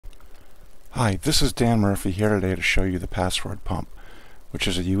Hi, this is Dan Murphy here today to show you the Password Pump, which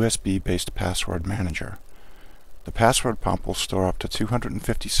is a USB-based password manager. The Password Pump will store up to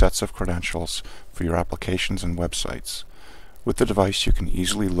 250 sets of credentials for your applications and websites. With the device, you can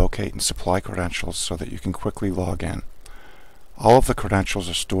easily locate and supply credentials so that you can quickly log in. All of the credentials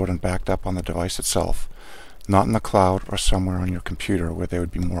are stored and backed up on the device itself, not in the cloud or somewhere on your computer where they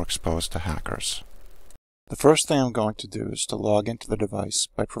would be more exposed to hackers. The first thing I'm going to do is to log into the device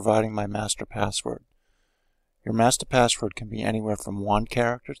by providing my master password. Your master password can be anywhere from 1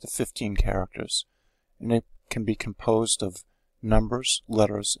 character to 15 characters, and it can be composed of numbers,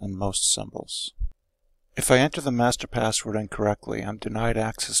 letters, and most symbols. If I enter the master password incorrectly, I'm denied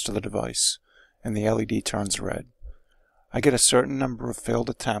access to the device, and the LED turns red. I get a certain number of failed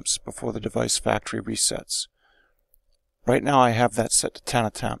attempts before the device factory resets. Right now I have that set to 10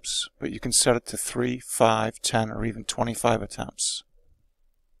 attempts, but you can set it to 3, 5, 10, or even 25 attempts.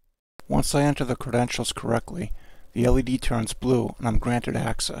 Once I enter the credentials correctly, the LED turns blue and I'm granted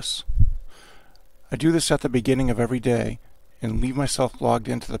access. I do this at the beginning of every day and leave myself logged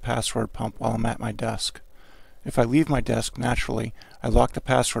into the Password Pump while I'm at my desk. If I leave my desk, naturally, I lock the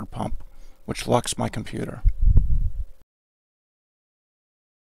Password Pump, which locks my computer.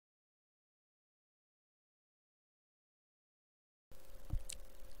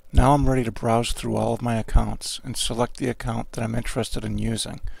 Now I'm ready to browse through all of my accounts and select the account that I'm interested in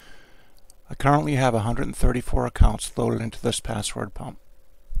using. I currently have 134 accounts loaded into this Password Pump.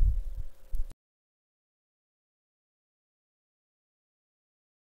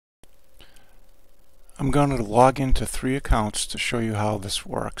 I'm going to log into 3 accounts to show you how this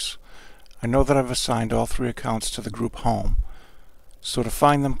works. I know that I've assigned all 3 accounts to the group Home, so to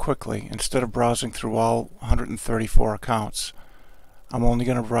find them quickly, instead of browsing through all 134 accounts, I'm only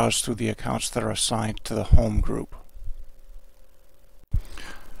going to browse through the accounts that are assigned to the Home group.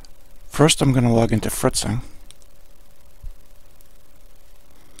 First, I'm going to log into Fritzing.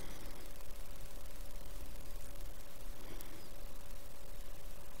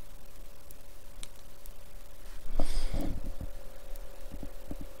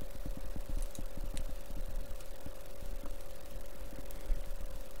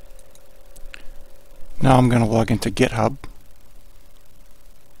 Now I'm going to log into GitHub.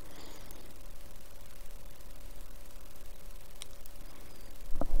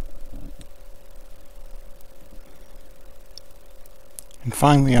 And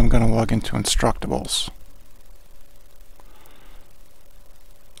finally, I'm going to log into Instructables.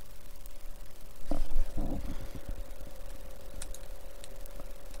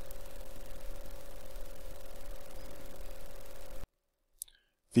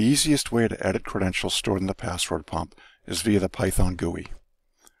 The easiest way to edit credentials stored in the Password Pump is via the Python GUI.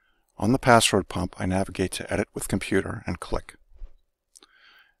 On the Password Pump, I navigate to Edit with Computer and click.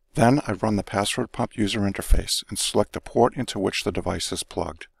 Then I run the Password Pump user interface and select the port into which the device is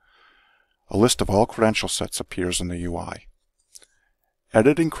plugged. A list of all credential sets appears in the UI.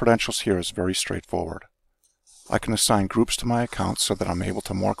 Editing credentials here is very straightforward. I can assign groups to my accounts so that I'm able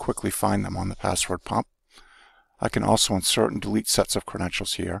to more quickly find them on the Password Pump. I can also insert and delete sets of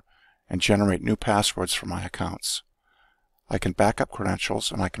credentials here and generate new passwords for my accounts. I can back up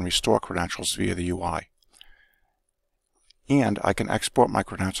credentials and I can restore credentials via the UI. And I can export my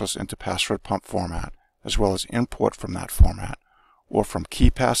credentials into Password Pump format, as well as import from that format, or from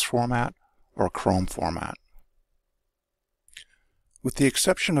KeePass format, or Chrome format. With the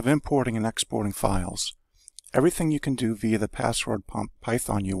exception of importing and exporting files, everything you can do via the Password Pump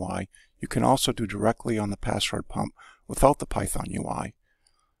Python UI, you can also do directly on the Password Pump without the Python UI.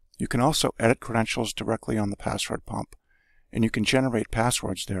 You can also edit credentials directly on the Password Pump, and you can generate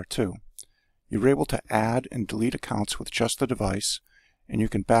passwords there too. You're able to add and delete accounts with just the device, and you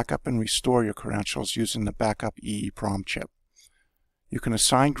can back up and restore your credentials using the Backup EEPROM chip. You can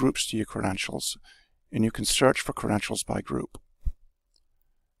assign groups to your credentials, and you can search for credentials by group.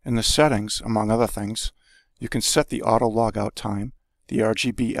 In the settings, among other things, you can set the auto logout time, the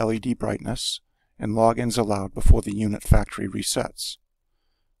RGB LED brightness, and logins allowed before the unit factory resets.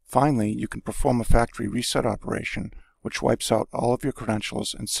 Finally, you can perform a factory reset operation which wipes out all of your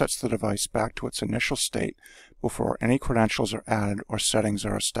credentials and sets the device back to its initial state before any credentials are added or settings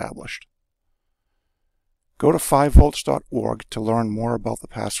are established. Go to 5volts.org to learn more about the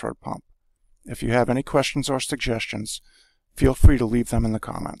Password Pump. If you have any questions or suggestions, feel free to leave them in the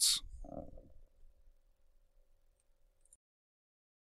comments.